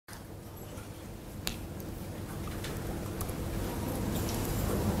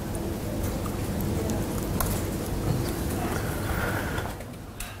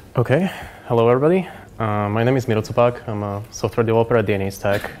Okay, hello everybody. My name is Miro Cupak. I'm a software developer at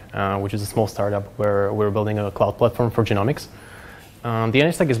DNAstack, which is a small startup where we're building a cloud platform for genomics.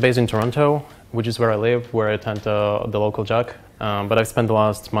 DNAstack is based in Toronto, which is where I live, where I attend the local JAC. But I've spent the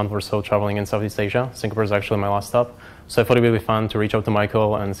last month or so traveling in Southeast Asia. Singapore is actually my last stop. So I thought it would be fun to reach out to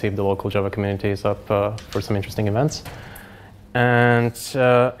Michael and see if the local Java community is up for some interesting events. And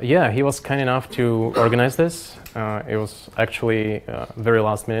yeah, he was kind enough to organize this. It was actually very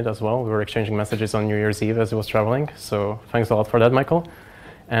last minute as well. We were exchanging messages on New Year's Eve as he was traveling. So thanks a lot for that, Michael.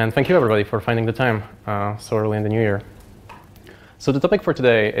 And thank you, everybody, for finding the time so early in the new year. So the topic for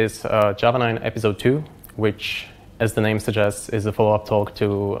today is Java 9 Episode 2, which, as the name suggests, is a follow-up talk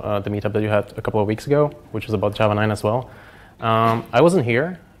to the meetup that you had a couple of weeks ago, which was about Java 9 as well. I wasn't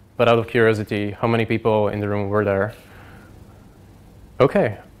here, but out of curiosity, how many people in the room were there?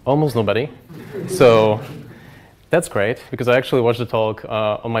 Okay, almost nobody. So that's great, because I actually watched the talk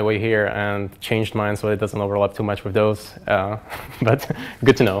on my way here and changed mine so it doesn't overlap too much with those, but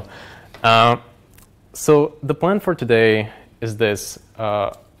good to know. So the plan for today is this.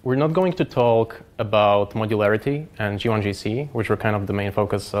 We're not going to talk about modularity and G1GC, which were kind of the main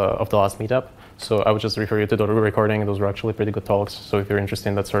focus of the last meetup. So I would just refer you to the recording. Those were actually pretty good talks. So if you're interested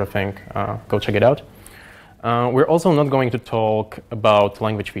in that sort of thing, go check it out. We're also not going to talk about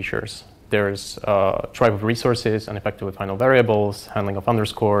language features. There's a tribe of resources and effective with final variables, handling of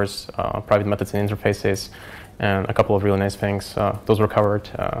underscores, private methods and interfaces, and a couple of really nice things. Those were covered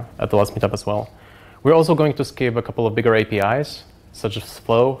at the last meetup as well. We're also going to skip a couple of bigger APIs, such as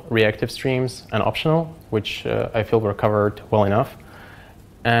Flow, reactive streams, and optional, which I feel were covered well enough.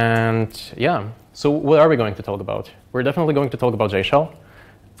 And yeah, so what are we going to talk about? We're definitely going to talk about JShell.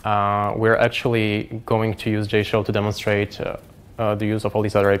 We're actually going to use JShell to demonstrate the use of all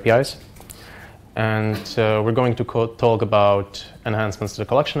these other APIs. And we're going to talk about enhancements to the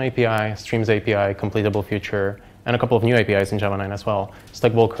collection API, streams API, CompletableFuture, and a couple of new APIs in Java 9 as well.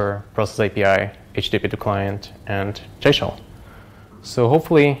 Stackwalker, process API, HTTP to client, and JShell. So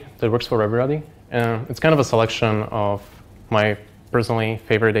hopefully that works for everybody. It's kind of a selection of my personally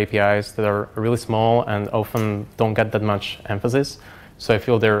favorite APIs that are really small and often don't get that much emphasis. So I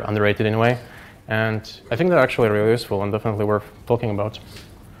feel they're underrated in a way. And I think they're actually really useful and definitely worth talking about.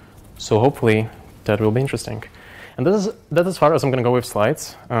 So hopefully that will be interesting. And that's as far as I'm going to go with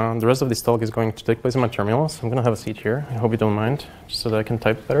slides. The rest of this talk is going to take place in my terminal. So I'm going to have a seat here. I hope you don't mind, just so that I can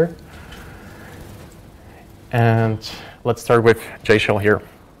type better. And let's start with JShell here.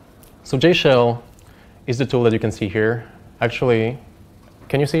 So JShell is the tool that you can see here. Actually,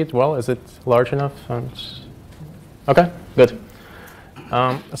 can you see it well? Is it large enough? OK, good.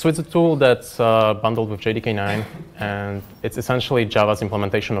 So it's a tool that's bundled with JDK9, and it's essentially Java's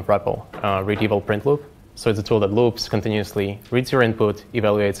implementation of REPL, Read-Eval-Print-Loop. So it's a tool that loops continuously, reads your input,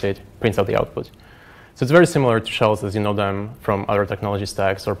 evaluates it, prints out the output. So it's very similar to shells as you know them from other technology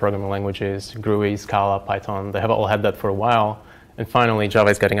stacks or programming languages, GUI, Scala, Python. They have all had that for a while. And finally, Java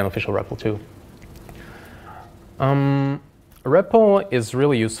is getting an official REPL too. REPL is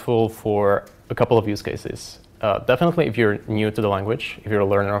really useful for a couple of use cases. Definitely if you're new to the language, if you're a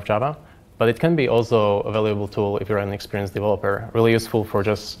learner of Java, but it can be also a valuable tool if you're an experienced developer. Really useful for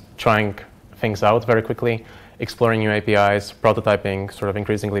just trying things out very quickly, exploring new APIs, prototyping, sort of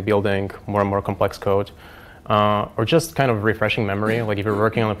increasingly building more and more complex code, or just kind of refreshing memory. Like if you're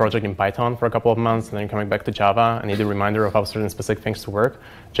working on a project in Python for a couple of months and then you're coming back to Java and need a reminder of how certain specific things to work,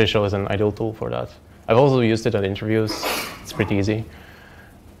 JShell is an ideal tool for that. I've also used it at interviews. It's pretty easy.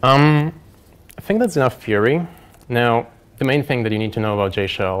 I think that's enough theory. Now, the main thing that you need to know about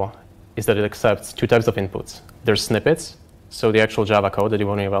JShell is that it accepts two types of inputs. There's snippets, so the actual Java code that you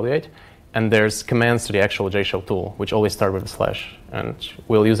want to evaluate, and there's commands to the actual JShell tool, which always start with a slash. And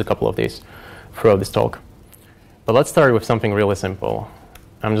we'll use a couple of these throughout this talk. But let's start with something really simple.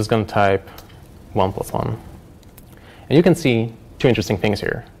 I'm just going to type 1 + 1. And you can see two interesting things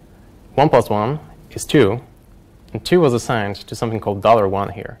here. 1 + 1 is 2, and 2 was assigned to something called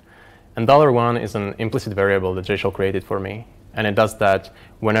 $1 here. And $1 is an implicit variable that JShell created for me. And it does that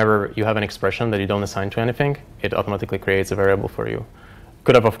whenever you have an expression that you don't assign to anything, it automatically creates a variable for you.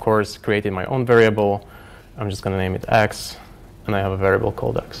 Could have, of course, created my own variable. I'm just going to name it x, and I have a variable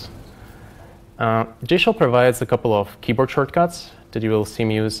called x. JShell provides a couple of keyboard shortcuts that you will see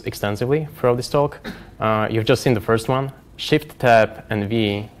me use extensively throughout this talk. You've just seen the first one. Shift, Tab, and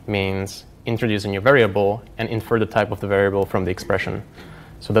V means introduce a new variable and infer the type of the variable from the expression.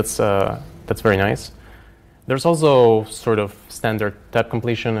 So that's very nice. There's also sort of standard tab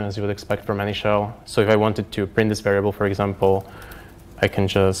completion, as you would expect from any shell. So if I wanted to print this variable, for example, I can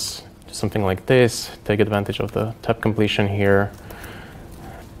just do something like this, take advantage of the tab completion here,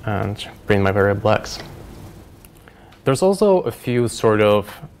 and print my variable x. There's also a few sort of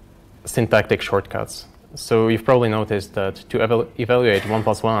syntactic shortcuts. So you've probably noticed that to evaluate 1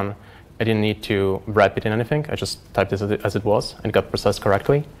 + 1, I didn't need to wrap it in anything. I just typed it as it was and got processed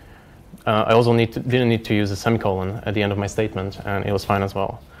correctly. I also didn't need to use a semicolon at the end of my statement, and it was fine as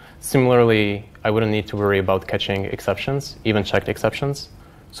well. Similarly, I wouldn't need to worry about catching exceptions, even checked exceptions.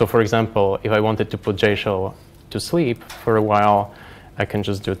 So for example, if I wanted to put JShell to sleep for a while, I can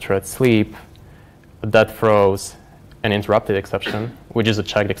just do thread sleep. That throws an interrupted exception, which is a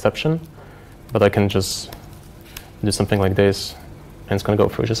checked exception. But I can just do something like this, and it's going to go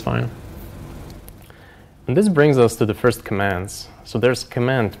through just fine. And this brings us to the first commands. So there's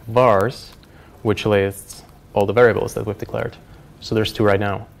command vars, which lists all the variables that we've declared. So there's 2 right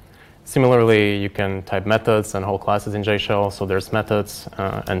now. Similarly, you can type methods and whole classes in JShell. So there's methods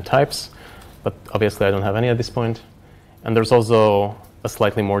and types, but obviously I don't have any at this point. And there's also a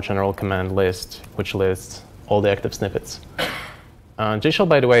slightly more general command list, which lists all the active snippets. JShell,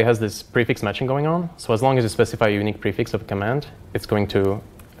 by the way, has this prefix matching going on. So as long as you specify a unique prefix of a command, it's going to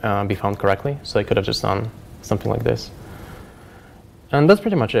be found correctly. So I could have just done something like this. And that's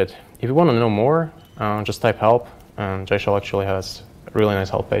pretty much it. If you want to know more, just type help. And JShell actually has a really nice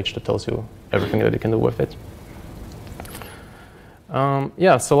help page that tells you everything that you can do with it.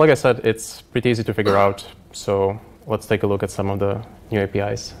 Yeah, so like I said, it's pretty easy to figure out. So let's take a look at some of the new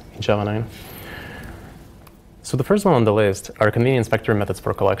APIs in Java 9. So the first one on the list are convenience factory methods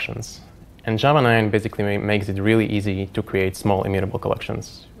for collections. And Java 9 basically makes it really easy to create small immutable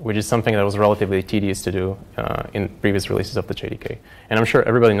collections, which is something that was relatively tedious to do in previous releases of the JDK. And I'm sure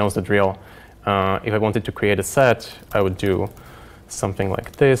everybody knows the drill. If I wanted to create a set, I would do something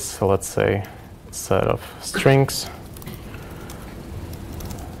like this. So let's say a set of strings.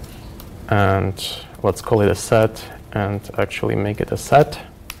 And let's call it a set and actually make it a set.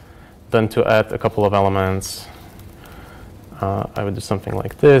 Then to add a couple of elements, I would do something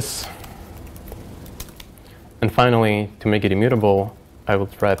like this. And finally, to make it immutable, I would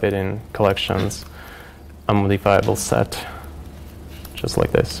wrap it in collections, a modifiable set, just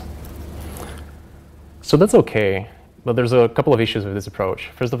like this. So that's OK, but there's a couple of issues with this approach.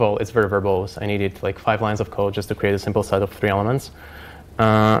 First of all, it's very verbose. I needed like 5 lines of code just to create a simple set of 3 elements.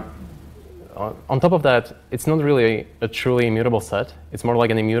 On top of that, it's not really a truly immutable set. It's more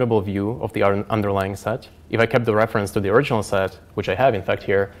like an immutable view of the underlying set. If I kept the reference to the original set, which I have, in fact,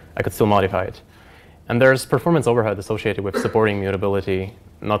 here, I could still modify it. And there's performance overhead associated with supporting mutability,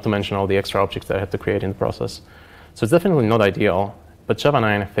 not to mention all the extra objects that I had to create in the process. So it's definitely not ideal, but Java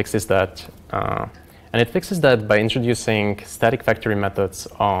 9 fixes that. And it fixes that by introducing static factory methods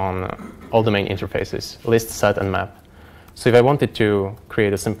on all the main interfaces, list, set, and map. So if I wanted to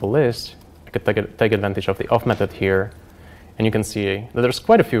create a simple list, I could take advantage of the off method here. And you can see that there's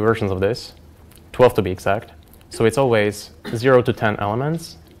quite a few versions of this, 12 to be exact. So it's always 0 to 10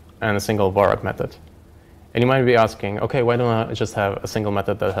 elements and a single vararg method. And you might be asking, OK, why don't I just have a single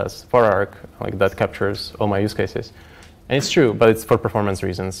method that has vararg, like that captures all my use cases? And it's true, but it's for performance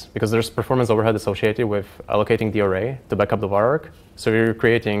reasons, because there's performance overhead associated with allocating the array to back up the vararg. So if you're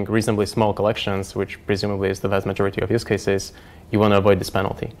creating reasonably small collections, which presumably is the vast majority of use cases, you want to avoid this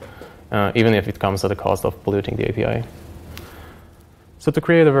penalty, even if it comes at the cost of polluting the API. So to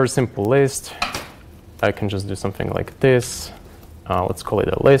create a very simple list, I can just do something like this. Let's call it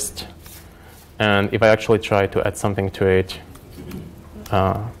a list. And if I actually try to add something to it,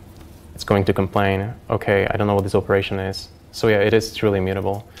 it's going to complain, OK, I don't know what this operation is. So yeah, it is truly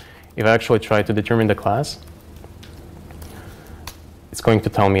immutable. If I actually try to determine the class, it's going to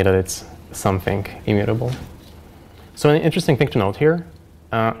tell me that it's something immutable. So an interesting thing to note here,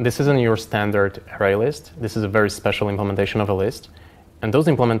 this isn't your standard array list. This is a very special implementation of a list. And those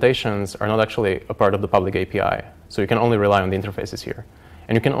implementations are not actually a part of the public API. So you can only rely on the interfaces here.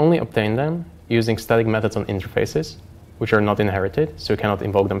 And you can only obtain them using static methods on interfaces, which are not inherited, so you cannot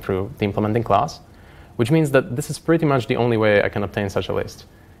invoke them through the implementing class, which means that this is pretty much the only way I can obtain such a list.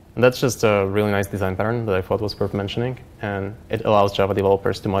 And that's just a really nice design pattern that I thought was worth mentioning, and it allows Java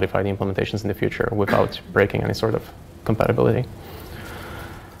developers to modify the implementations in the future without breaking any sort of compatibility.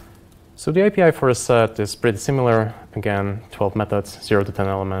 So the API for a set is pretty similar. Again, 12 methods, 0 to 10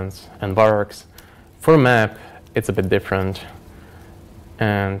 elements, and varargs. For a map, it's a bit different.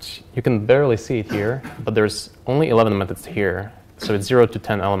 And you can barely see it here, but there's only 11 methods here. So it's 0 to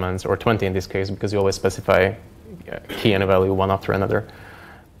 10 elements, or 20 in this case, because you always specify key and a value one after another.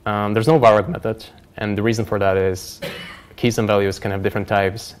 There's no vararg method, and the reason for that is keys and values can have different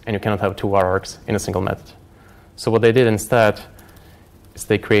types, and you cannot have 2 varargs in a single method. So what they did instead is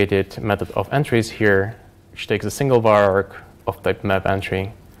they created a method of entries here, which takes a single vararg of type map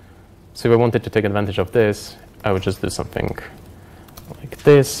entry, So if I wanted to take advantage of this, I would just do something like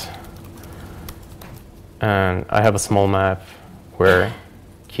this. And I have a small map where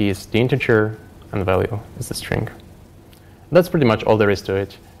key is the integer and value is the string. That's pretty much all there is to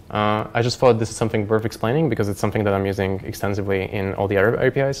it. I just thought this is something worth explaining because it's something that I'm using extensively in all the other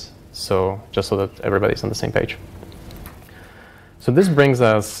APIs. So just so that everybody's on the same page. So this brings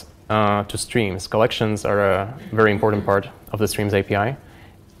us to streams. Collections are a very important part of the Streams API.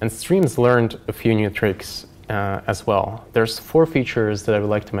 And Streams learned a few new tricks as well. There's 4 features that I would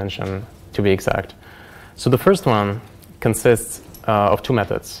like to mention, to be exact. So the first one consists of 2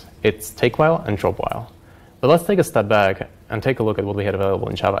 methods. It's takeWhile and dropWhile. But let's take a step back and take a look at what we had available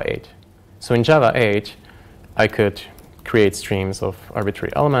in Java 8. So in Java 8, I could create streams of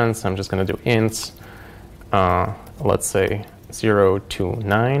arbitrary elements. I'm just going to do ints. Let's say 0 to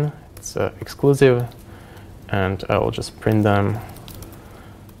 9. It's exclusive. And I will just print them.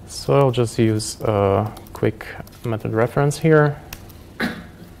 So I'll just use a quick method reference here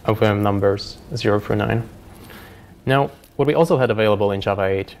of numbers 0 through 9. Now, what we also had available in Java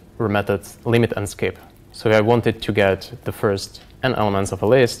 8 were methods limit and skip. So if I wanted to get the first n elements of a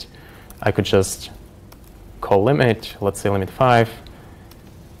list, I could just call limit, let's say limit 5.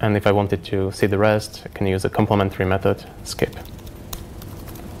 And if I wanted to see the rest, I can use a complementary method, skip.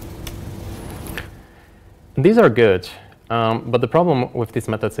 These are good, but the problem with these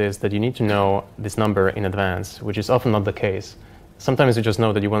methods is that you need to know this number in advance, which is often not the case. Sometimes you just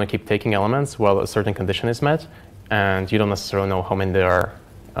know that you want to keep taking elements while a certain condition is met, and you don't necessarily know how many there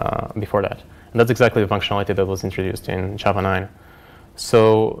are before that. And that's exactly the functionality that was introduced in Java 9.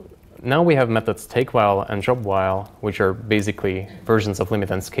 So now we have methods takeWhile and dropWhile, which are basically versions of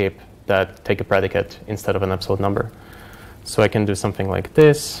limit and skip that take a predicate instead of an absolute number. So I can do something like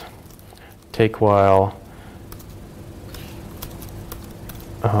this, takeWhile,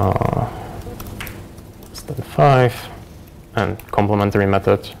 less than 5, and complementary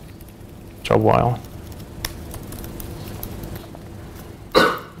method, dropWhile.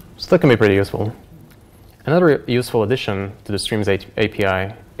 So that can be pretty useful. Another useful addition to the Streams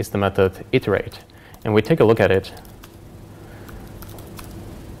API is the method iterate. And we take a look at it.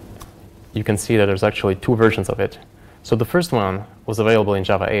 You can see that there's actually 2 versions of it. So the first one was available in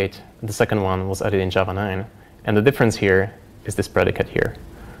Java 8. The second one was added in Java 9. And the difference here is this predicate here.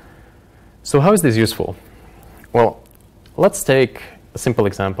 So how is this useful? Well, let's take a simple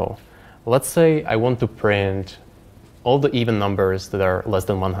example. Let's say I want to print all the even numbers that are less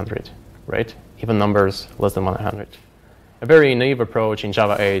than 100, right? Even numbers less than 100. A very naive approach in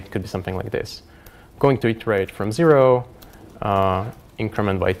Java 8 could be something like this. I'm going to iterate from 0,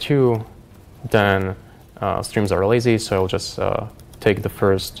 increment by 2, then streams are lazy, so I'll just take the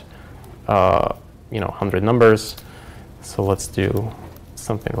first 100 numbers. So let's do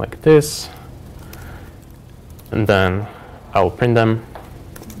something like this. And then I'll print them.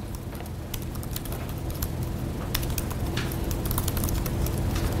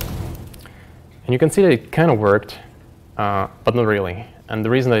 And you can see that it kind of worked, but not really. And the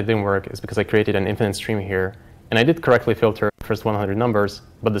reason that it didn't work is because I created an infinite stream here. And I did correctly filter the first 100 numbers,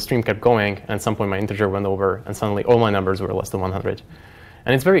 but the stream kept going. And at some point, my integer went over, and suddenly all my numbers were less than 100.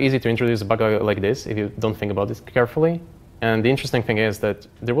 And it's very easy to introduce a bug like this if you don't think about this carefully. And the interesting thing is that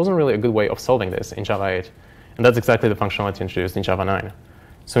there wasn't really a good way of solving this in Java 8. And that's exactly the functionality introduced in Java 9.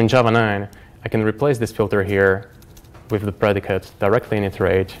 So in Java 9, I can replace this filter here with the predicate directly in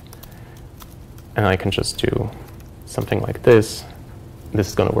iterate. And I can just do something like this. This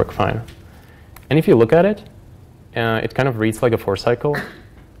is going to work fine. And if you look at it, it kind of reads like a for cycle.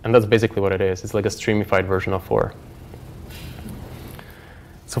 And that's basically what it is. It's like a streamified version of for.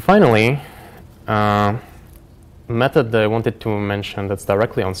 So finally, a method that I wanted to mention that's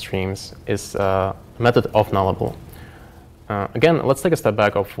directly on streams is a method of nullable. Again, let's take a step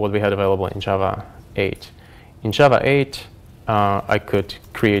back of what we had available in Java 8. In Java 8, I could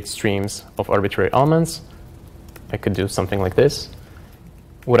create streams of arbitrary elements. I could do something like this.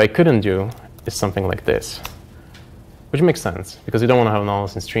 What I couldn't do is something like this, which makes sense because you don't want to have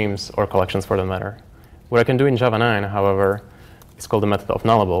nulls in streams or collections for that matter. What I can do in Java 9, however, is called the method of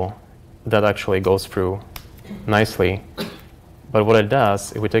nullable. That actually goes through nicely. But what it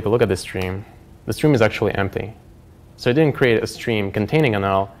does, if we take a look at this stream, the stream is actually empty. So it didn't create a stream containing a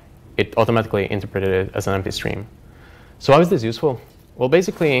null. It automatically interpreted it as an empty stream. So how is this useful? Well,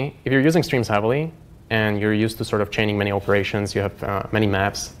 basically, if you're using streams heavily and you're used to sort of chaining many operations, you have many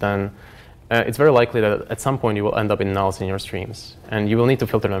maps, then it's very likely that at some point you will end up in nulls in your streams. And you will need to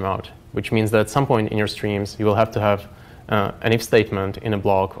filter them out, which means that at some point in your streams, you will have to have an if statement in a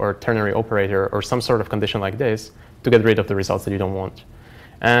block or ternary operator or some sort of condition like this to get rid of the results that you don't want.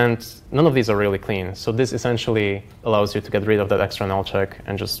 And none of these are really clean. So this essentially allows you to get rid of that extra null check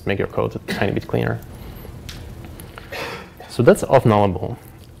and just make your code a tiny bit cleaner. So that's off nullable.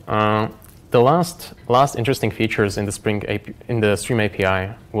 The last interesting features in the Stream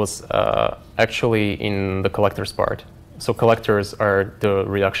API was actually in the collectors part. So collectors are the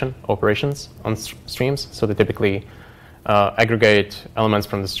reduction operations on streams. So they typically aggregate elements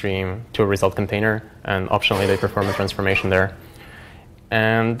from the stream to a result container, and optionally they perform a transformation there.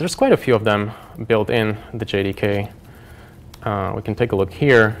 And there's quite a few of them built in the JDK. We can take a look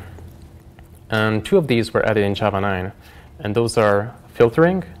here. And 2 of these were added in Java 9. And those are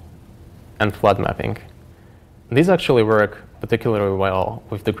filtering and flood mapping. These actually work particularly well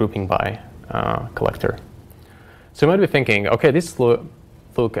with the grouping by collector. So you might be thinking, OK, these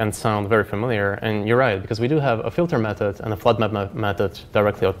look and sound very familiar. And you're right, because we do have a filter method and a flood map method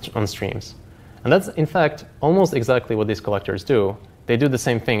directly on streams. And that's, in fact, almost exactly what these collectors do. They do the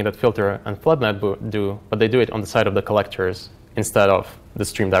same thing that filter and flood map do, but they do it on the side of the collectors instead of the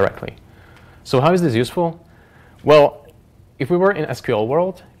stream directly. So how is this useful? Well, if we were in SQL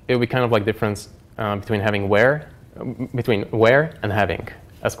world, it would be kind of like difference between where and having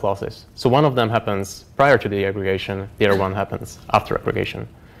as clauses. So one of them happens prior to the aggregation, the other one happens after aggregation.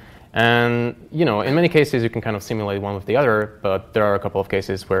 And in many cases, you can kind of simulate one with the other, but there are a couple of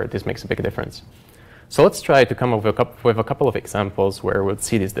cases where this makes a big difference. So let's try to come up with a couple of examples where we'll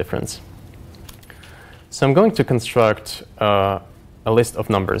see this difference. So I'm going to construct a list of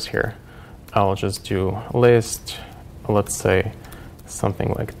numbers here. I'll just do list, let's say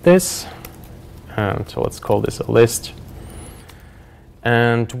something like this. And so let's call this a list.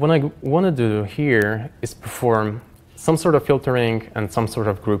 And what I want to do here is perform some sort of filtering and some sort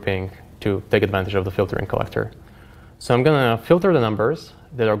of grouping to take advantage of the filtering collector. So I'm going to filter the numbers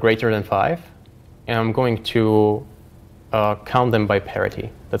that are greater than 5. And I'm going to count them by parity.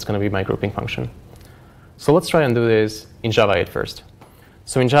 That's going to be my grouping function. So let's try and do this in Java 8 first.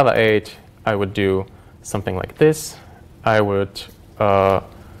 So in Java 8, I would do something like this. I would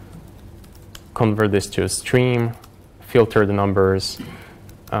convert this to a stream, filter the numbers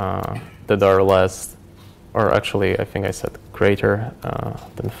that are less, or actually, I think I said greater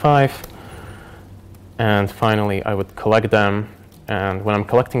than 5. And finally, I would collect them. And when I'm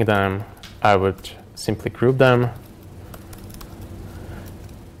collecting them, I would simply group them.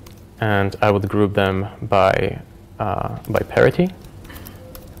 And I would group them by parity,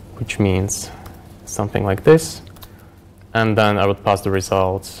 which means something like this. And then I would pass the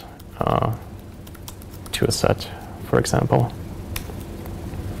results to a set, for example.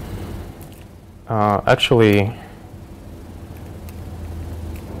 Actually,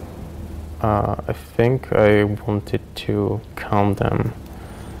 I think I wanted to count them.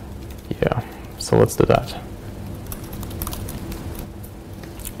 Yeah, so let's do that.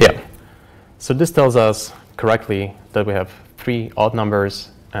 Yeah, so this tells us correctly that we have 3 odd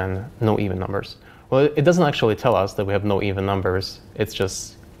numbers and no even numbers. Well, it doesn't actually tell us that we have no even numbers. It's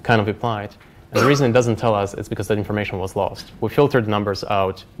just kind of implied. And the reason it doesn't tell us is because that information was lost. We filtered numbers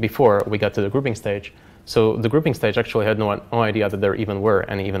out before we got to the grouping stage. So the grouping stage actually had no idea that there even were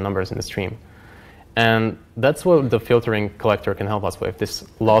any even numbers in the stream. And that's what the filtering collector can help us with, this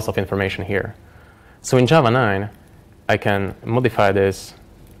loss of information here. So in Java 9, I can modify this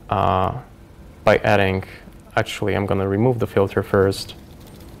by adding, actually, I'm going to remove the filter first.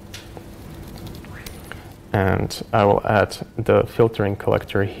 And I will add the filtering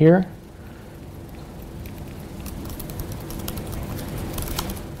collector here.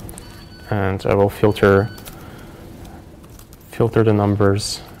 And I will filter the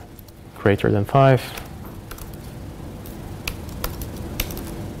numbers greater than 5.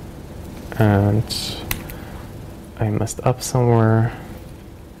 And I messed up somewhere,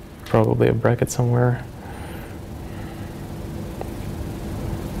 probably a bracket somewhere.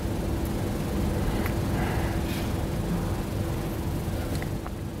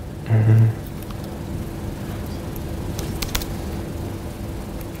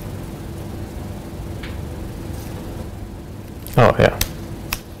 Oh, yeah.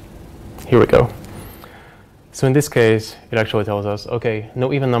 Here we go. So in this case, it actually tells us, OK,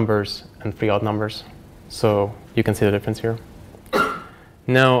 no even numbers and 3 odd numbers. So you can see the difference here.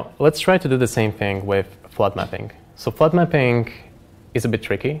 Now, let's try to do the same thing with flood mapping. So flood mapping is a bit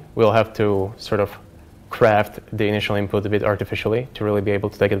tricky. We'll have to sort of craft the initial input a bit artificially to really be able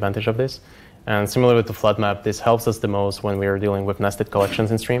to take advantage of this. And similar with the flood map, this helps us the most when we are dealing with nested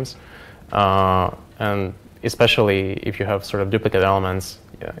collections in streams. And especially if you have sort of duplicate elements,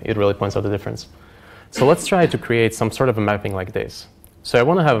 yeah, it really points out the difference. So let's try to create some sort of a mapping like this. So I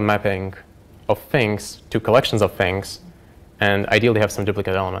want to have a mapping of things to collections of things, and ideally have some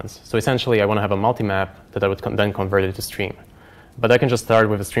duplicate elements. So essentially, I want to have a multi-map that I would then convert it to stream. But I can just start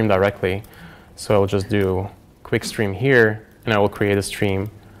with a stream directly. So I'll just do quick stream here, and I will create a stream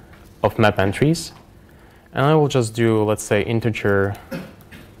of map entries. And I will just do, let's say, integer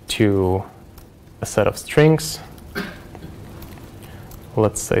to a set of strings.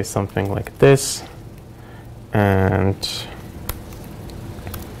 Let's say something like this. And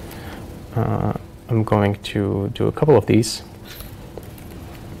I'm going to do a couple of these.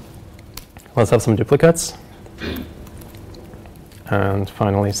 Let's have some duplicates. And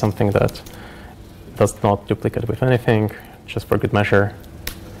finally, something that does not duplicate with anything, just for good measure.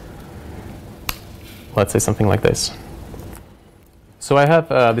 Let's say something like this. So I have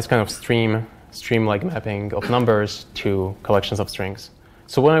this kind of stream-like mapping of numbers to collections of strings.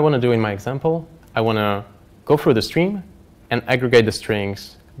 So what I want to do in my example, I want to go through the stream and aggregate the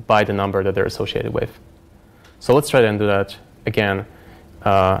strings by the number that they're associated with. So let's try and do that again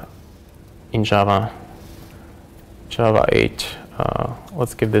in Java 8.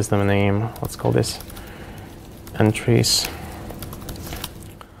 Let's give this a name. Let's call this entries.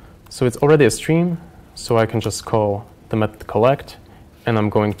 So it's already a stream, so I can just call the method collect, and I'm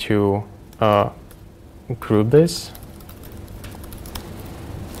going to group this.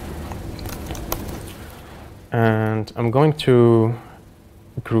 And I'm going to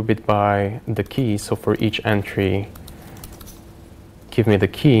group it by the key. So for each entry, give me the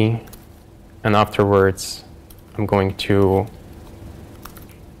key, and afterwards, I'm going to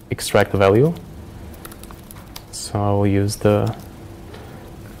extract the value. So I will use the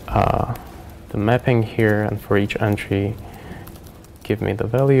mapping here, and for each entry, give me the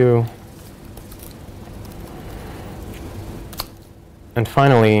value. And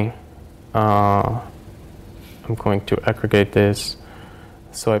finally, I'm going to aggregate this.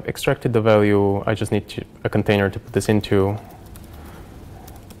 So I've extracted the value. I just need a container to put this into.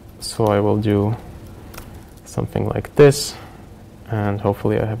 So I will do something like this. And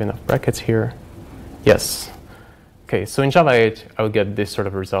hopefully I have enough brackets here. Yes. OK, so in Java 8, I will get this sort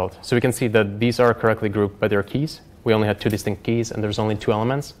of result. So we can see that these are correctly grouped by their keys. We only had 2 distinct keys, and there's only 2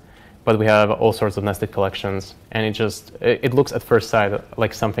 elements. But we have all sorts of nested collections. And it looks at first sight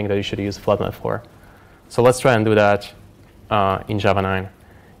like something that you should use flat map for. So let's try and do that in Java 9.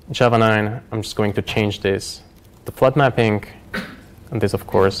 In Java 9, I'm just going to change this to flat mapping. And this, of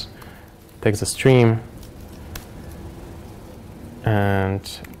course, takes a stream. And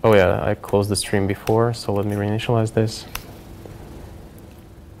oh yeah, I closed the stream before, so let me reinitialize this.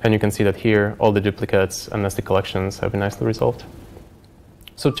 And you can see that here, all the duplicates and nested collections have been nicely resolved.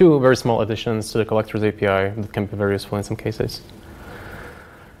 So 2 very small additions to the collectors API that can be very useful in some cases.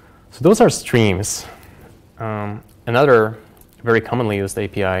 So those are streams. Another very commonly used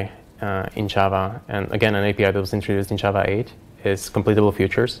API in Java, and again, an API that was introduced in Java 8, is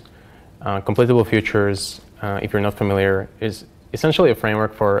CompletableFutures. CompletableFutures, if you're not familiar, is essentially a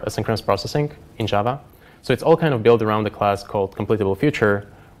framework for asynchronous processing in Java. So it's all kind of built around a class called CompletableFuture,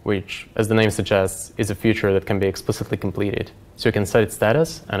 which, as the name suggests, is a feature that can be explicitly completed. So you can set its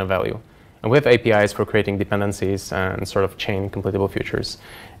status and a value. And we have APIs for creating dependencies and sort of chain completable futures.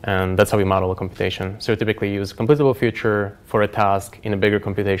 And that's how we model a computation. So we typically use CompletableFuture for a task in a bigger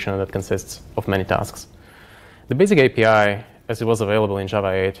computation that consists of many tasks. The basic API, as it was available in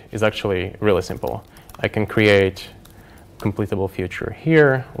Java 8, is actually really simple. I can create CompletableFuture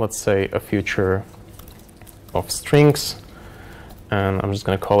here. Let's say a future of strings. And I'm just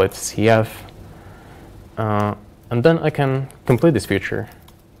going to call it CF. And then I can complete this feature.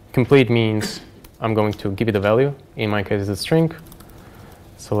 Complete means I'm going to give it a value. In my case, it's a string.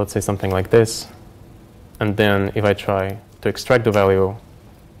 So let's say something like this. And then if I try to extract the value,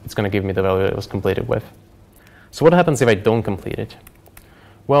 it's going to give me the value that it was completed with. So what happens if I don't complete it?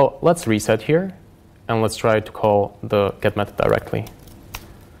 Well, let's reset here. And let's try to call the get method directly.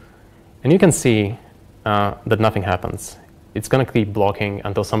 And you can see that nothing happens. It's going to keep blocking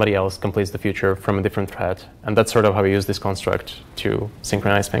until somebody else completes the future from a different thread. And that's sort of how we use this construct to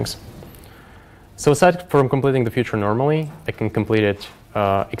synchronize things. So aside from completing the future normally, I can complete it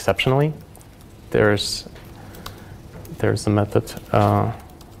exceptionally. There's a method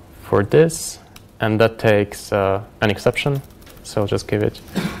for this. And that takes an exception. So I'll just give it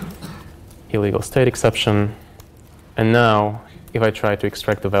illegal state exception. And now, if I try to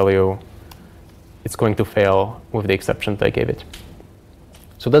extract the value, it's going to fail with the exception that I gave it.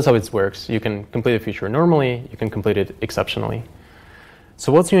 So that's how it works. You can complete a feature normally. You can complete it exceptionally.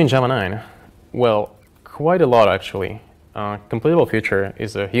 So what's new in Java 9? Well, quite a lot, actually. CompletableFuture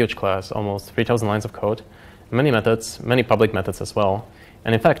is a huge class, almost 3,000 lines of code, many methods, many public methods as well.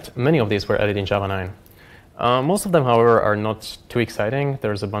 And in fact, many of these were added in Java 9. Most of them, however, are not too exciting.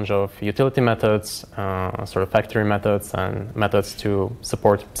 There's a bunch of utility methods, sort of factory methods, and methods to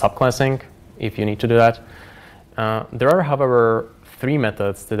support subclassing if you need to do that. There are, however, 3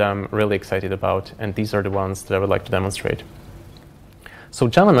 methods that I'm really excited about, and these are the ones that I would like to demonstrate. So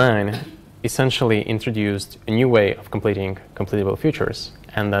Java 9 essentially introduced a new way of completing completable futures,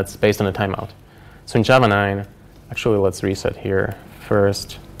 and that's based on a timeout. So in Java 9, actually, let's reset here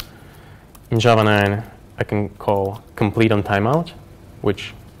first. In Java 9, I can call complete on timeout,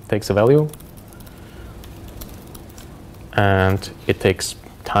 which takes a value, and it takes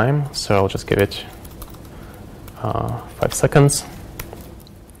time, so I'll just give it 5 seconds.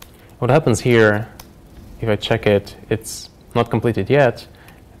 What happens here, if I check it, it's not completed yet,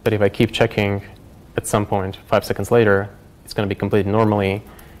 but if I keep checking, at some point, 5 seconds later, it's going to be completed normally,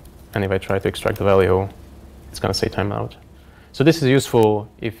 and if I try to extract the value, it's going to say timeout. So this is useful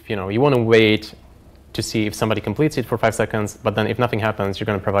if you want to wait to see if somebody completes it for 5 seconds, but then if nothing happens, you're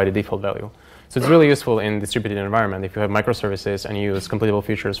going to provide a default value. So it's really useful in distributed environment. If you have microservices and you use completable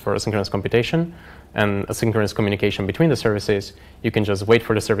futures for asynchronous computation and asynchronous communication between the services, you can just wait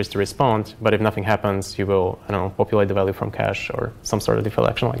for the service to respond, but if nothing happens, you will, populate the value from cache or some sort of default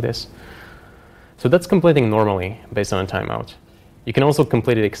action like this. So that's completing normally based on a timeout. You can also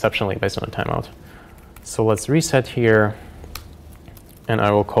complete it exceptionally based on a timeout. So let's reset here, and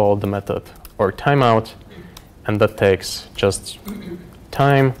I will call the method or timeout, and that takes just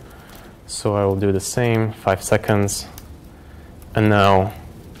time. So I will do the same, 5 seconds. And now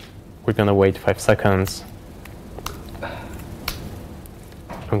we're going to wait 5 seconds.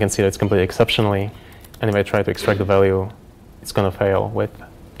 We can see that it's completed exceptionally. And if I try to extract the value, it's going to fail with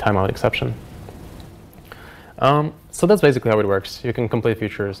timeout exception. So that's basically how it works. You can complete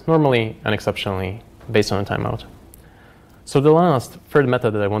futures normally and exceptionally based on a timeout. So the last third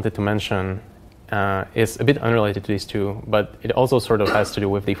method that I wanted to mention is a bit unrelated to these two, but it also sort of has to do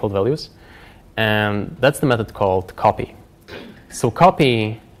with default values. And that's the method called copy. So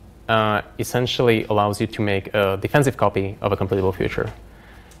copy essentially allows you to make a defensive copy of a completable future.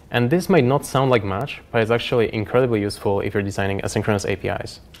 And this might not sound like much, but it's actually incredibly useful if you're designing asynchronous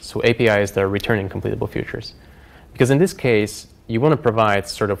APIs. So APIs that are returning completable futures. Because in this case, you want to provide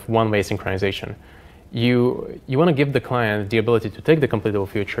sort of one-way synchronization. You want to give the client the ability to take the completable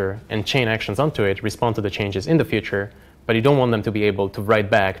future and chain actions onto it, respond to the changes in the future, but you don't want them to be able to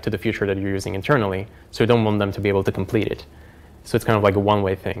write back to the future that you're using internally, so you don't want them to be able to complete it. So it's kind of like a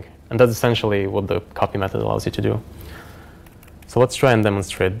one-way thing. And that's essentially what the copy method allows you to do. So let's try and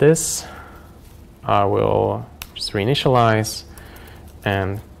demonstrate this. I will just reinitialize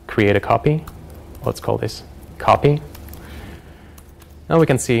and create a copy. Let's call this copy. Now we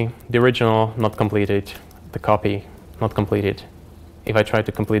can see the original not completed, the copy not completed. If I try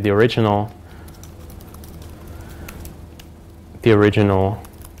to complete the original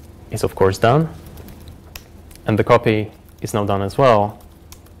is of course done, and the copy is now done as well.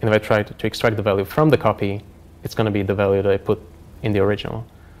 And if I try to extract the value from the copy, it's going to be the value that I put in the original.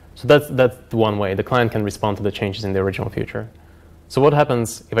 So that's one way. The client can respond to the changes in the original future. So what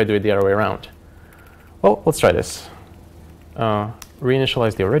happens if I do it the other way around? Well, let's try this.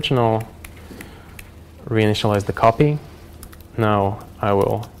 Reinitialize the original, reinitialize the copy. Now I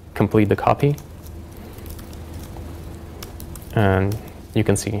will complete the copy. And you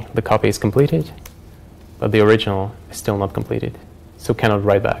can see the copy is completed, but the original is still not completed, so cannot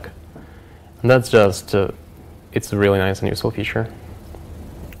write back. And that's just, it's a really nice and useful feature.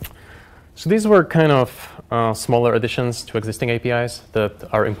 So these were kind of smaller additions to existing APIs that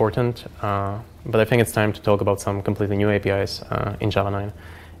are important, but I think it's time to talk about some completely new APIs in Java 9.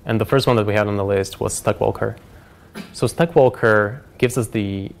 And the first one that we had on the list was Stackwalker. So Stackwalker gives us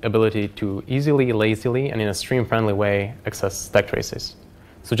the ability to easily, lazily, and in a stream-friendly way access stack traces.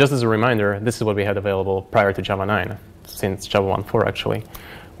 So just as a reminder, this is what we had available prior to Java 9, since JavaOne 4 actually.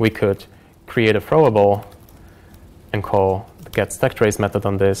 We could create a throwable and call the getStackTrace method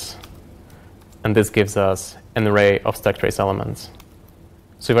on this, and this gives us an array of stack trace elements.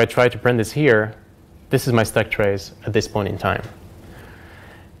 So if I try to print this here, this is my stack trace at this point in time.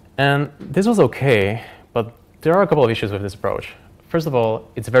 And this was okay, but there are a couple of issues with this approach. First of all,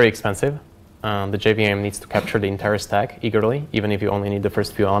 it's very expensive. The JVM needs to capture the entire stack eagerly, even if you only need the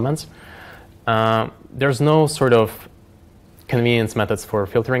first few elements. There's no sort of convenience methods for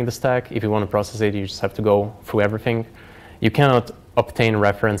filtering the stack. If you want to process it, you just have to go through everything. You cannot obtain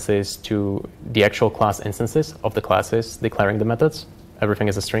references to the actual class instances of the classes declaring the methods. Everything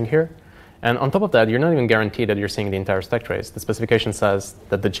is a string here. And on top of that, you're not even guaranteed that you're seeing the entire stack trace. The specification says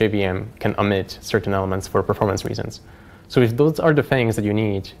that the JVM can omit certain elements for performance reasons. So if those are the things that you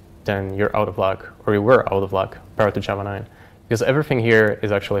need, then you're out of luck, or you were out of luck prior to Java 9. Because everything here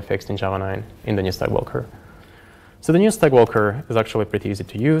is actually fixed in Java 9 in the new Stackwalker. So the new Stackwalker is actually pretty easy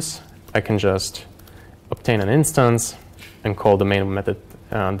to use. I can just obtain an instance and call the main method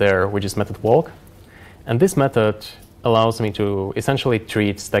there, which is method walk. And this method allows me to essentially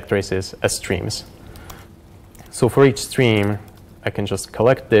treat stack traces as streams. So for each stream, I can just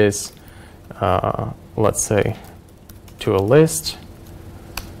collect this, let's say, to a list.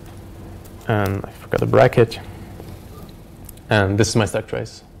 And I forgot a bracket. And this is my stack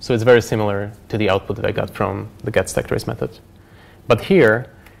trace. So it's very similar to the output that I got from the get stack trace method. But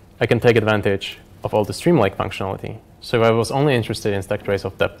here, I can take advantage of all the stream-like functionality. So if I was only interested in stack trace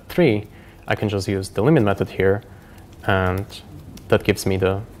of depth 3, I can just use the limit method here, and that gives me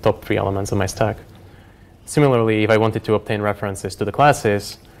the top 3 elements of my stack. Similarly, if I wanted to obtain references to the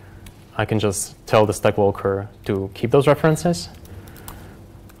classes, I can just tell the Stackwalker to keep those references.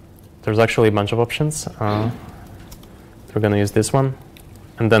 There's actually a bunch of options. We're going to use this one.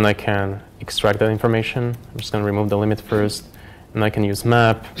 And then I can extract that information. I'm just going to remove the limit first. And I can use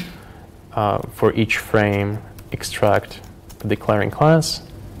map for each frame, extract the declaring class.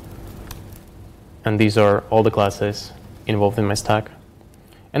 And these are all the classes involved in my stack.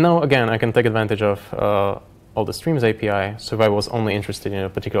 And now, again, I can take advantage of all the streams API. So if I was only interested in a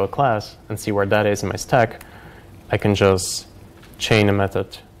particular class and see where that is in my stack, I can just chain a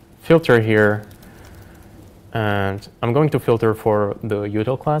method filter here. And I'm going to filter for the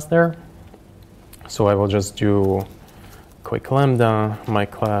util class there. So I will just do quick lambda. My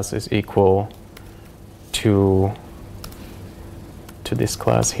class is equal to this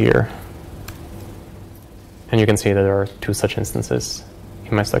class here. And you can see that there are 2 such instances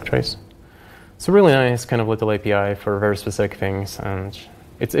in my stack trace. So really nice kind of little API for very specific things, and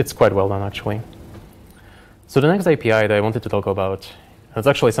it's quite well done, actually. So the next API that I wanted to talk about, that's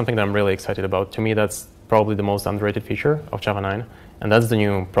actually something that I'm really excited about. To me, that's probably the most underrated feature of Java 9, and that's the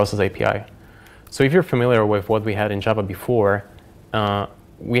new process API. So if you're familiar with what we had in Java before,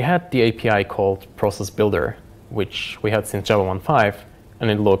 we had the API called Process Builder, which we had since Java 1.5,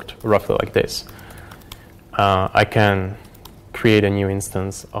 and it looked roughly like this. I can create a new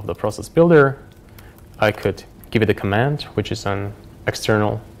instance of the Process Builder. I could give it a command, which is an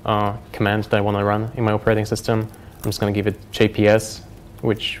external command that I want to run in my operating system. I'm just going to give it JPS,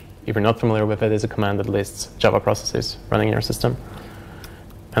 which, if you're not familiar with it, is a command that lists Java processes running in your system.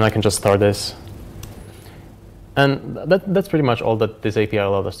 And I can just start this. And that's pretty much all that this API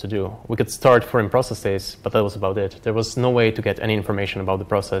allowed us to do. We could start foreign processes, but that was about it. There was no way to get any information about the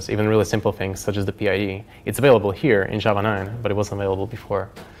process, even really simple things such as the PID. It's available here in Java 9, but it wasn't available before.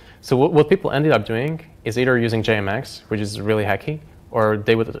 So what people ended up doing is either using JMX, which is really hacky, or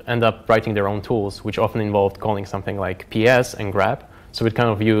they would end up writing their own tools, which often involved calling something like PS and grab. So we'd kind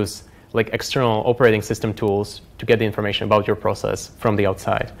of use like external operating system tools to get the information about your process from the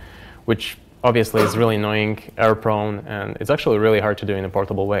outside, which obviously is really annoying, error-prone, and it's actually really hard to do in a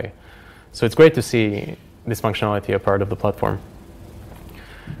portable way. So it's great to see this functionality a part of the platform.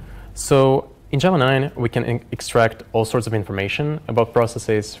 So in Java 9, we can extract all sorts of information about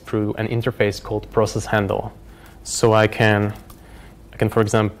processes through an interface called process handle. So I can, for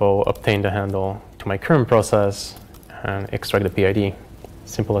example, obtain the handle to my current process and extract the PID.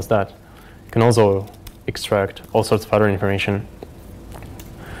 Simple as that. You can also extract all sorts of other information.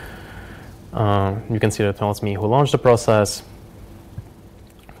 You can see that it tells me who launched the process,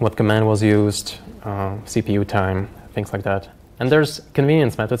 what command was used, CPU time, things like that. And there's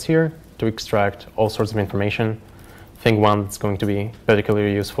convenience methods here to extract all sorts of information. I think one that's going to be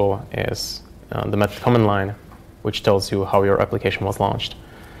particularly useful is the method command line, which tells you how your application was launched.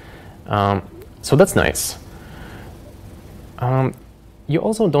 So that's nice. You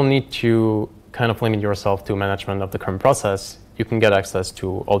also don't need to kind of limit yourself to management of the current process. You can get access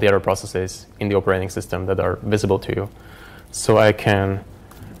to all the other processes in the operating system that are visible to you. So I can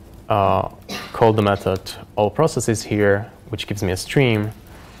call the method all processes here, which gives me a stream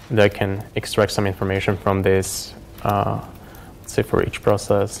that I can extract some information from this. Let's say for each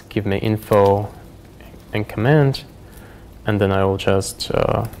process, give me info and command, and then I will just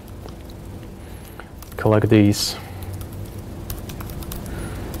collect these.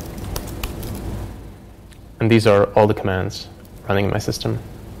 And these are all the commands running in my system.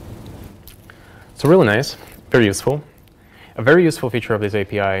 So really nice, very useful. A very useful feature of this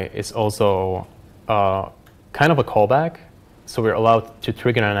API is also kind of a callback. So we're allowed to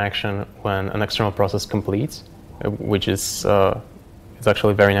trigger an action when an external process completes, which is it's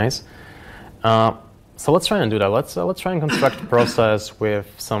actually very nice. So let's try and do that. Let's try and construct a process with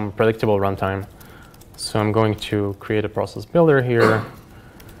some predictable runtime. So I'm going to create a process builder here.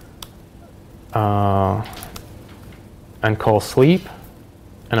 and call sleep,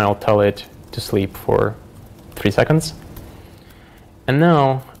 and I'll tell it to sleep for 3 seconds. And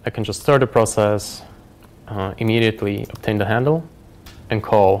now I can just start the process, immediately obtain the handle, and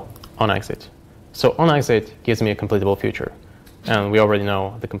call onExit. So onExit gives me a CompletableFuture. And we already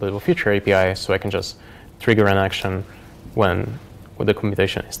know the CompletableFuture API, so I can just trigger an action when the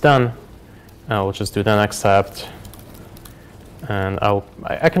computation is done. I'll just do then accept, and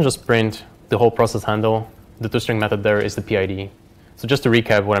I can just print the whole process handle. The toString method there is the PID. So just to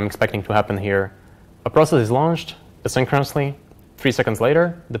recap what I'm expecting to happen here, a process is launched asynchronously. 3 seconds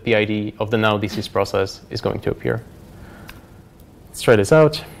later, the PID of the now deceased process is going to appear. Let's try this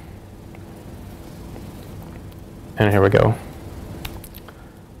out. And here we go.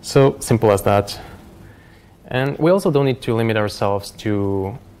 So simple as that. And we also don't need to limit ourselves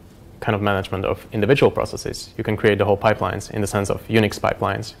to kind of management of individual processes. You can create the whole pipelines in the sense of Unix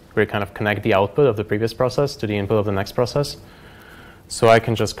pipelines, where you kind of connect the output of the previous process to the input of the next process. So I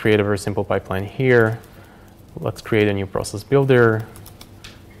can just create a very simple pipeline here. Let's create a new process builder.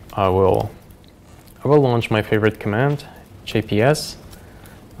 I will launch my favorite command, JPS.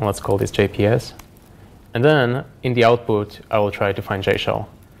 And let's call this JPS. And then in the output, I will try to find JShell.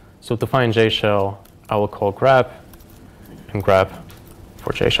 So to find JShell, I will call grab and grab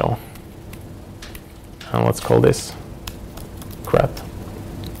for JShell. And let's call this grabbed.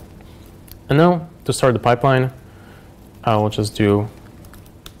 And now to start the pipeline, I will just do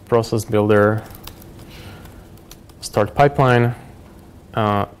process builder start pipeline.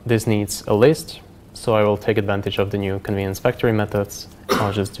 This needs a list, so I will take advantage of the new convenience factory methods.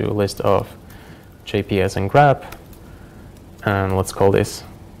 I'll just do a list of JPS and grab, and let's call this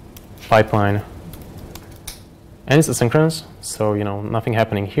pipeline. And it's asynchronous, so nothing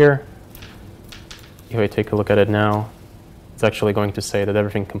happening here. If I take a look at it now, it's actually going to say that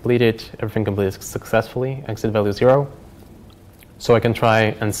everything completed successfully, exit value 0. So I can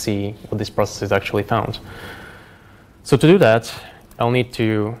try and see what this process is actually found. So to do that, I'll need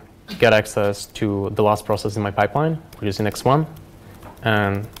to get access to the last process in my pipeline, which is index 1,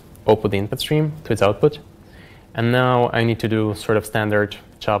 and output the input stream to its output. And now I need to do sort of standard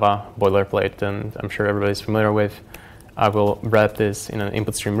Java boilerplate, and I'm sure everybody's familiar with. I will wrap this in an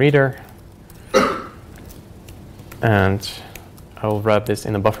input stream reader, and I will wrap this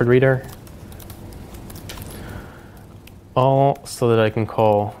in a buffered reader, all so that I can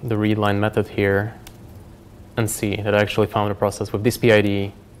call the readLine method here and see that I actually found a process with this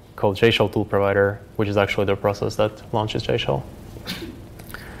PID called JShell tool provider, which is actually the process that launches JShell.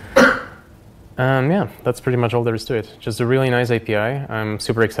 And yeah, that's pretty much all there is to it. Just a really nice API. I'm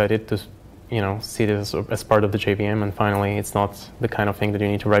super excited to see this as part of the JVM, and finally it's not the kind of thing that you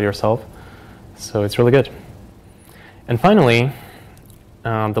need to write yourself. So it's really good. And finally,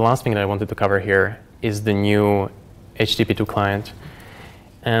 the last thing that I wanted to cover here is the new HTTP2 client.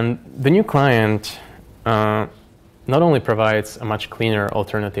 And the new client not only provides a much cleaner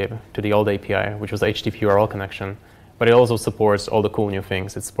alternative to the old API, which was HTTP URL connection, but it also supports all the cool new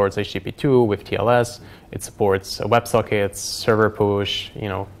things. It supports HTTP2 with TLS. It supports WebSockets, server push,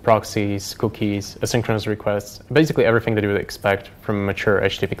 proxies, cookies, asynchronous requests, basically everything that you would expect from a mature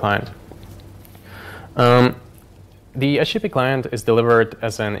HTTP client. The HTTP client is delivered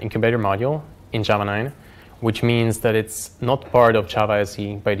as an incubator module in Java 9, which means that it's not part of Java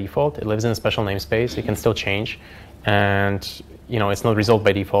SE by default. It lives in a special namespace. It can still change, and it's not resolved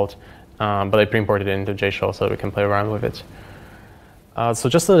by default. But I pre-imported it into JShell so that we can play around with it. So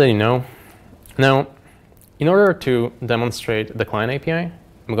just so that you know, now, in order to demonstrate the client API,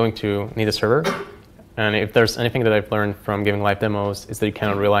 I'm going to need a server. And if there's anything that I've learned from giving live demos, is that you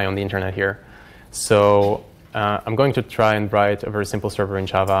cannot rely on the internet here. So I'm going to try and write a very simple server in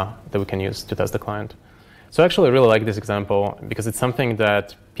Java that we can use to test the client. So actually, I really like this example because it's something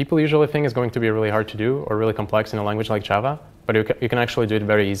that people usually think is going to be really hard to do or really complex in a language like Java. But you can actually do it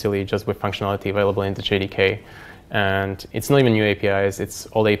very easily just with functionality available in the JDK. And it's not even new APIs. It's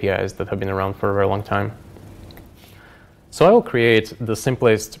old APIs that have been around for a very long time. So I will create the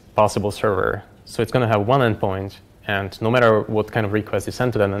simplest possible server. So it's going to have one endpoint. And no matter what kind of request you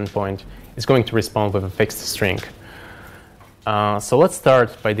send to that endpoint, it's going to respond with a fixed string. So let's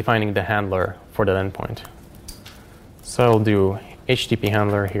start by defining the handler for that endpoint. So I'll do HTTP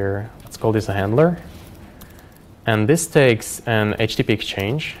handler here. Let's call this a handler. And this takes an HTTP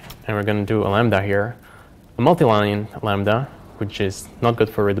exchange, and we're going to do a lambda here, a multi-line lambda, which is not good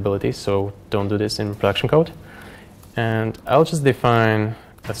for readability, so don't do this in production code. And I'll just define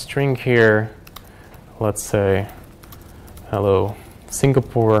a string here. Let's say, hello,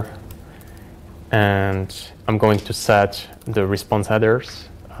 Singapore. And I'm going to set the response headers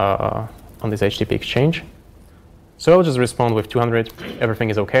on this HTTP exchange. So I'll just respond with 200, everything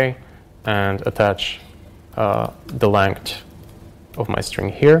is OK, and attach the length of my string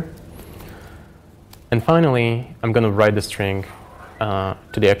here. And finally, I'm going to write the string to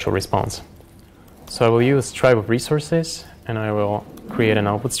the actual response. So I will use try with resources, and I will create an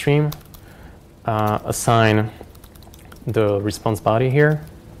output stream, assign the response body here.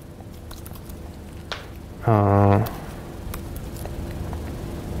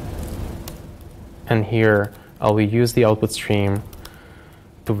 And here, I will use the output stream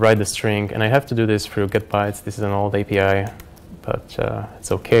to write the string. And I have to do this through getBytes. This is an old API, but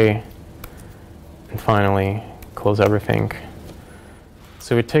it's OK. And finally, close everything.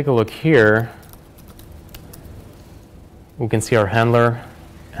 So we take a look here. We can see our handler.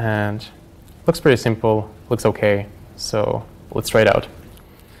 And looks pretty simple, looks OK. So let's try it out.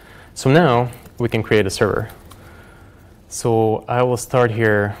 So now we can create a server. So I will start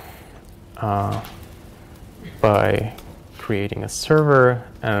here by creating a server,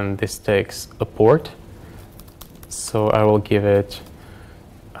 and this takes a port. So I will give it,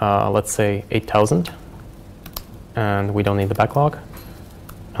 let's say, 8,000. And we don't need the backlog.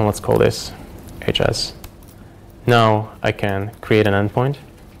 And let's call this HS. Now I can create an endpoint.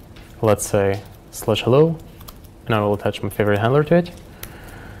 Let's say /hello. And I will attach my favorite handler to it.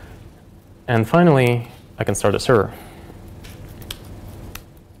 And finally, I can start a server.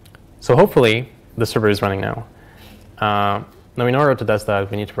 So hopefully, the server is running now. Now, in order to test that,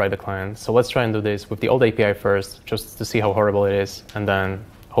 we need to write the client. So let's try and do this with the old API first, just to see how horrible it is. And then,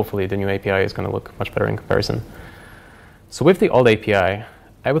 hopefully, the new API is going to look much better in comparison. So with the old API,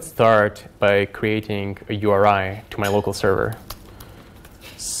 I would start by creating a URI to my local server.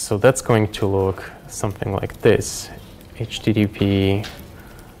 So that's going to look something like this. HTTP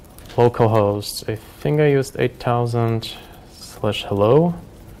localhost. I think I used 8,000 /hello.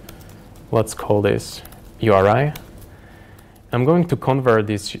 Let's call this URI. I'm going to convert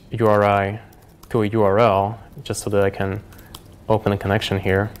this URI to a URL just so that I can open a connection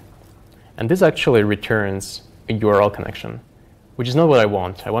here. And this actually returns a URL connection, which is not what I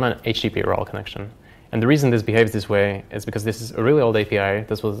want. I want an HTTP URL connection. And the reason this behaves this way is because this is a really old API.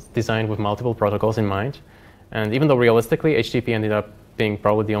 This was designed with multiple protocols in mind. And even though realistically, HTTP ended up being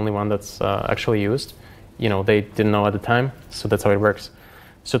probably the only one that's actually used, they didn't know at the time. So that's how it works.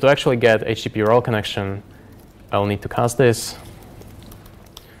 So to actually get HTTP URL connection, I'll need to cast this.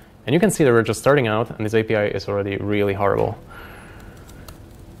 And you can see that we're just starting out, and this API is already really horrible.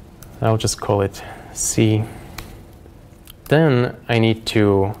 I'll just call it C. Then I need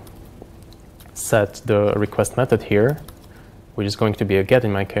to set the request method here, which is going to be a get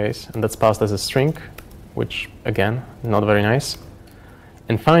in my case, and that's passed as a string, which, again, not very nice.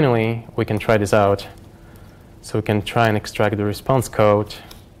 And finally, we can try this out. So we can try and extract the response code,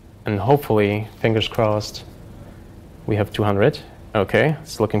 and hopefully, fingers crossed, we have 200. OK,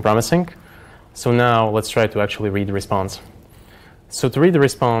 it's looking promising. So now let's try to actually read the response. So to read the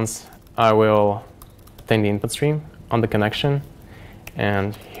response, I will obtain the input stream on the connection.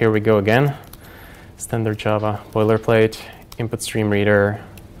 And here we go again. Standard Java boilerplate, input stream reader,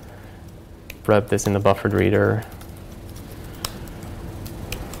 wrap this in the buffered reader.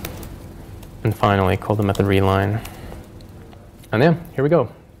 And finally, call the method readLine. And yeah, here we go.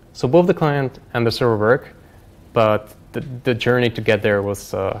 So both the client and the server work, but the journey to get there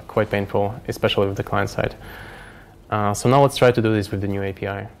was quite painful, especially with the client side. So now let's try to do this with the new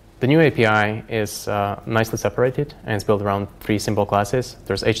API. The new API is nicely separated, and it's built around 3 simple classes.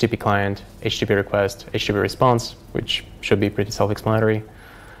 There's HTTP client, HTTP request, HTTP response, which should be pretty self-explanatory.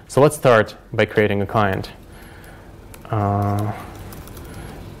 So let's start by creating a client.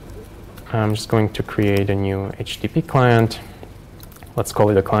 I'm just going to create a new HTTP client. Let's call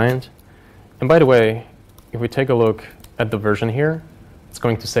it a client. And by the way, if we take a look at the version here, it's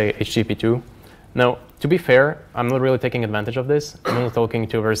going to say HTTP2. Now, to be fair, I'm not really taking advantage of this. I'm not talking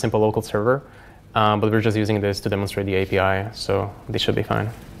to a very simple local server, but we're just using this to demonstrate the API, so this should be fine.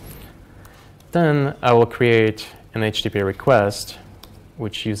 Then I will create an HTTP request,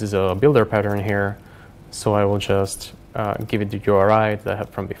 which uses a builder pattern here. So I will just give it the URI that I have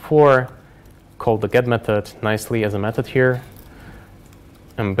from before, call the get method nicely as a method here,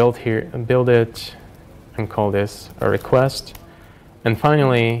 and build it, and call this a request. And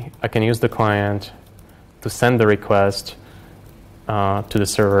finally, I can use the client to send the request to the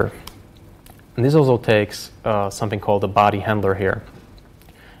server. And this also takes something called a body handler here.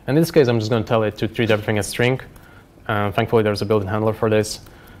 In this case, I'm just going to tell it to treat everything as string. Thankfully, there's a built-in handler for this.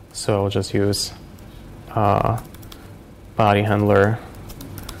 So I'll just use body handler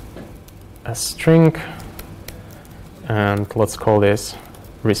as string. And let's call this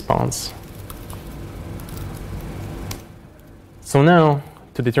response. So now,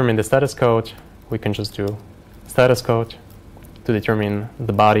 to determine the status code, we can just do status code. To determine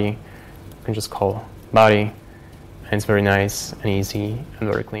the body, we can just call body. And it's very nice and easy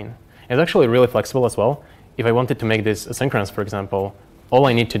and very clean. It's actually really flexible as well. If I wanted to make this asynchronous, for example, all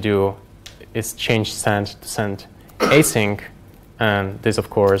I need to do is change send to send async. And this, of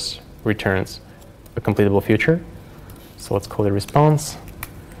course, returns a completable future. So let's call it response.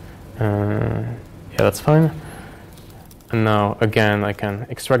 Yeah, that's fine. And now, again, I can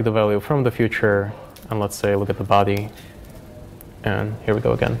extract the value from the future. And let's say, look at the body. And here we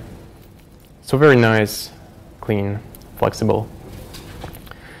go again. So very nice, clean, flexible.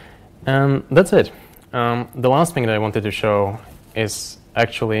 And that's it. The last thing that I wanted to show is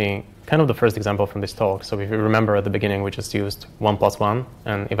actually kind of the first example from this talk. So if you remember at the beginning, we just used 1+1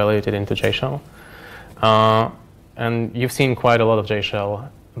 and evaluated it into JShell. And you've seen quite a lot of JShell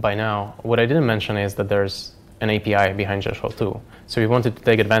by now. What I didn't mention is that there's an API behind JShell too. So if you wanted to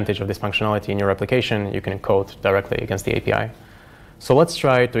take advantage of this functionality in your application, you can code directly against the API. So let's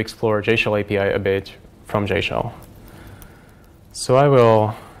try to explore JShell API a bit from JShell. So I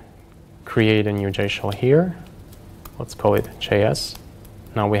will create a new JShell here. Let's call it JS.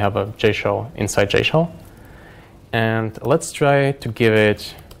 Now we have a JShell inside JShell. And let's try to give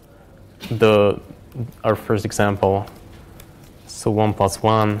it our first example. So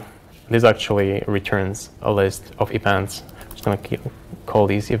 1+1. This actually returns a list of events. I'm just going to call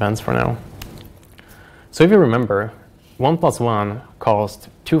these events for now. So if you remember, 1+1 caused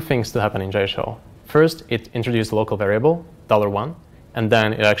two things to happen in JShell. First, it introduced a local variable, $1, and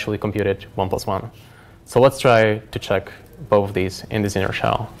then it actually computed 1+1. So let's try to check both of these in this inner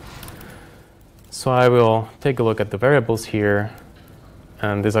shell. So I will take a look at the variables here,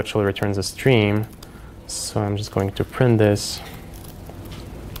 and this actually returns a stream. So I'm just going to print this.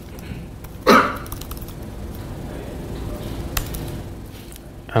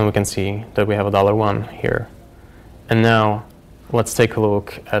 And we can see that we have a $1 here. And now let's take a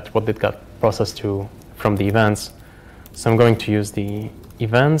look at what it got processed to from the events. So I'm going to use the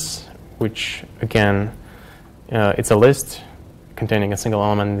events, which again, it's a list containing a single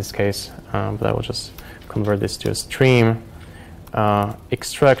element in this case, but I will just convert this to a stream,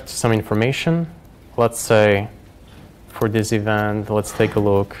 extract some information. Let's say for this event, let's take a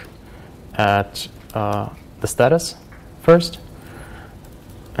look at the status first.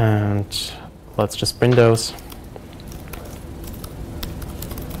 And let's just print those.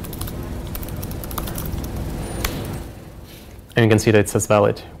 And you can see that it says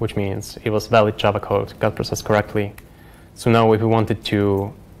valid, which means it was valid Java code, got processed correctly. So now if we wanted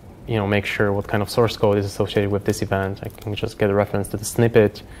to make sure what kind of source code is associated with this event, I can just get a reference to the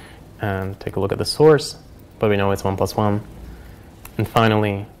snippet and take a look at the source, but we know it's 1+1. And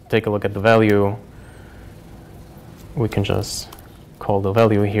finally, take a look at the value. We can just call the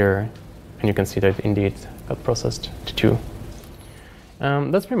value here, and you can see that it indeed got processed to 2.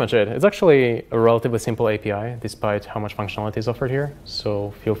 That's pretty much it. It's actually a relatively simple API, despite how much functionality is offered here.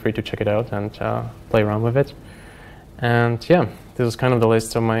 So feel free to check it out and play around with it. And yeah, this is kind of the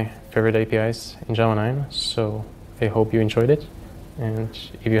list of my favorite APIs in Java 9. So I hope you enjoyed it. And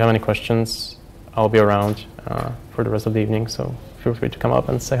if you have any questions, I'll be around for the rest of the evening. So feel free to come up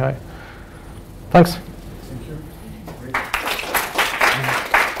and say hi. Thanks. Thank you. Great.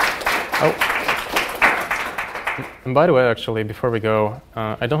 Oh. And by the way, actually, before we go,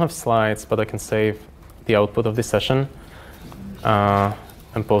 I don't have slides, but I can save the output of this session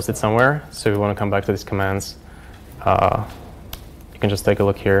and post it somewhere. So if you want to come back to these commands, you can just take a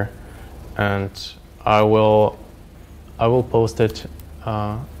look here, and I will post it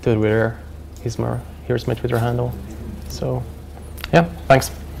to Twitter. Here's my Twitter handle. So yeah, thanks.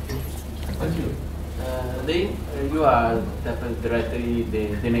 Thank you. You are typing directly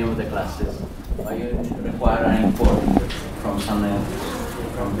the name of the classes. Why you require an import from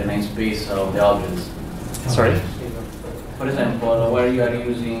the namespace of the objects? Sorry? For example, where you are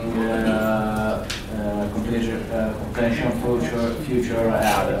using CompletableFuture and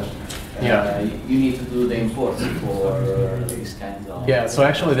others. You need to do the imports for these kinds of... Yeah, so I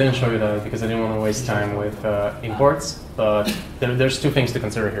actually didn't show you that because I didn't want to waste time with imports, but there's two things to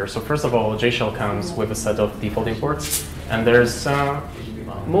consider here. So first of all, JShell comes with a set of default imports, and there's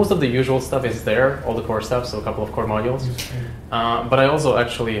most of the usual stuff is there, all the core stuff, so a couple of core modules. But I also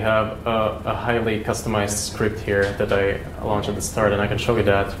actually have a highly customized script here that I launched at the start, and I can show you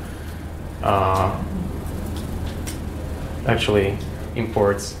that actually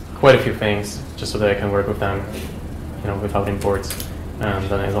imports quite a few things just so that I can work with them, without imports. And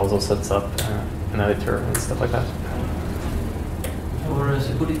then it also sets up an editor and stuff like that. For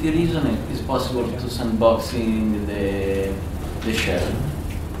security reason, it's possible to sandboxing the shell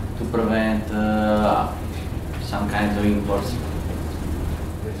to prevent some kinds of imports?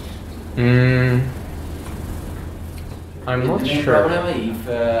 I'm not the sure. problem if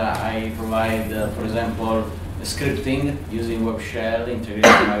I provide, for example, scripting using web shell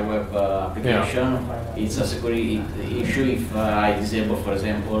integrating my web application, it's a security issue if I disable, for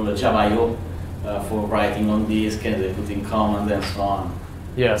example, JavaIO for writing on disk and putting commands and so on.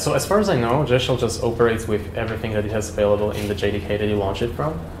 Yeah, so as far as I know, JShell just operates with everything that it has available in the JDK that you launch it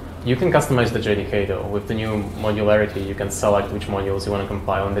from. You can customize the JDK though. With the new modularity, you can select which modules you want to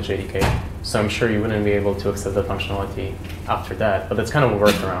compile in the JDK. So I'm sure you wouldn't be able to access the functionality after that, but that's kind of a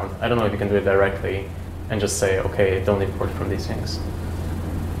workaround. I don't know if you can do it directly and just say, okay, don't import from these things.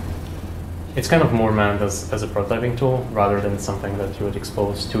 It's kind of more meant as a prototyping tool rather than something that you would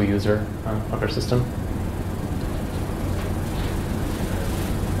expose to a user of your system.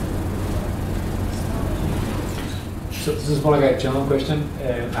 So this is more like a general question.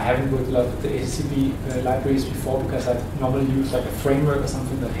 I haven't worked a lot with the HTTP libraries before because I normally use like a framework or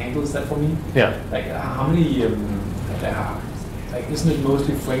something that handles that for me. Yeah. Like how many, like isn't it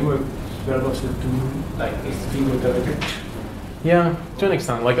mostly framework developers that do like HTTP work directly? Yeah, to an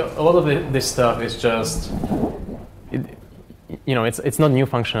extent. Like a lot of this stuff is just, it's not new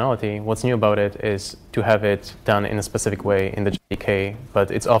functionality. What's new about it is to have it done in a specific way in the JDK,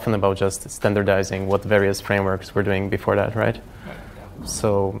 but it's often about just standardizing what various frameworks were doing before that, right?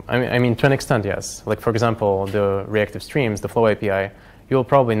 So, I mean, to an extent, yes. Like, for example, the reactive streams, the Flow API, you'll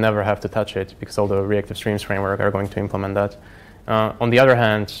probably never have to touch it because all the reactive streams framework are going to implement that. On the other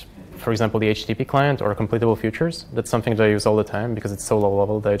hand, for example, the HTTP client or CompletableFutures, that's something that I use all the time because it's so low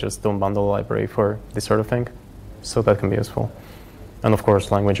level that I just don't bundle a library for this sort of thing. So that can be useful. And of course,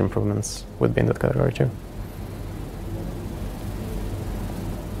 language improvements would be in that category too.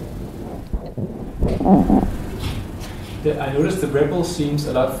 I noticed the REPL seems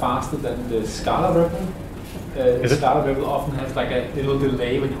a lot faster than the Scala REPL. The Scala REPL often has like a little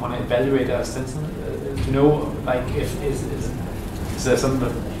delay when you want to evaluate a extension. You know, like is there some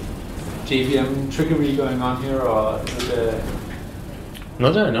JVM trickery going on here, or is it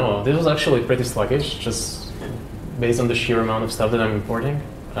Not that I know of. This was actually pretty sluggish, just based on the sheer amount of stuff that I'm importing.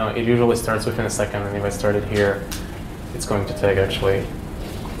 It usually starts within a second, and if I start it here, it's going to take actually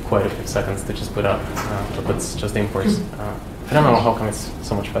quite a few seconds to just put up. But that's just the imports. I don't know how come it's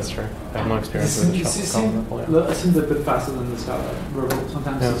so much faster. I have no experience with the Scala. It seems a bit faster than the Scala REPL.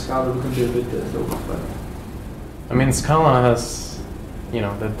 Sometimes the Scala REPL can be a bit slow. But I mean, Scala has,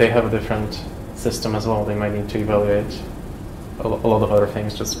 that they have a different system as well. They might need to evaluate a lot of other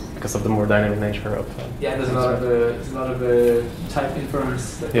things just because of the more dynamic nature of. There's a lot of type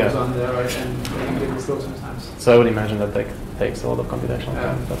inference that goes on there, right? And they can get it slow sometimes. So I would imagine that takes a lot of computational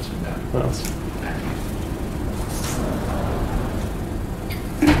time, but who knows?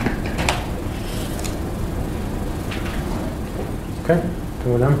 Okay,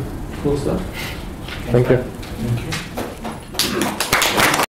 we're done. Cool stuff. Thank you. Thank you.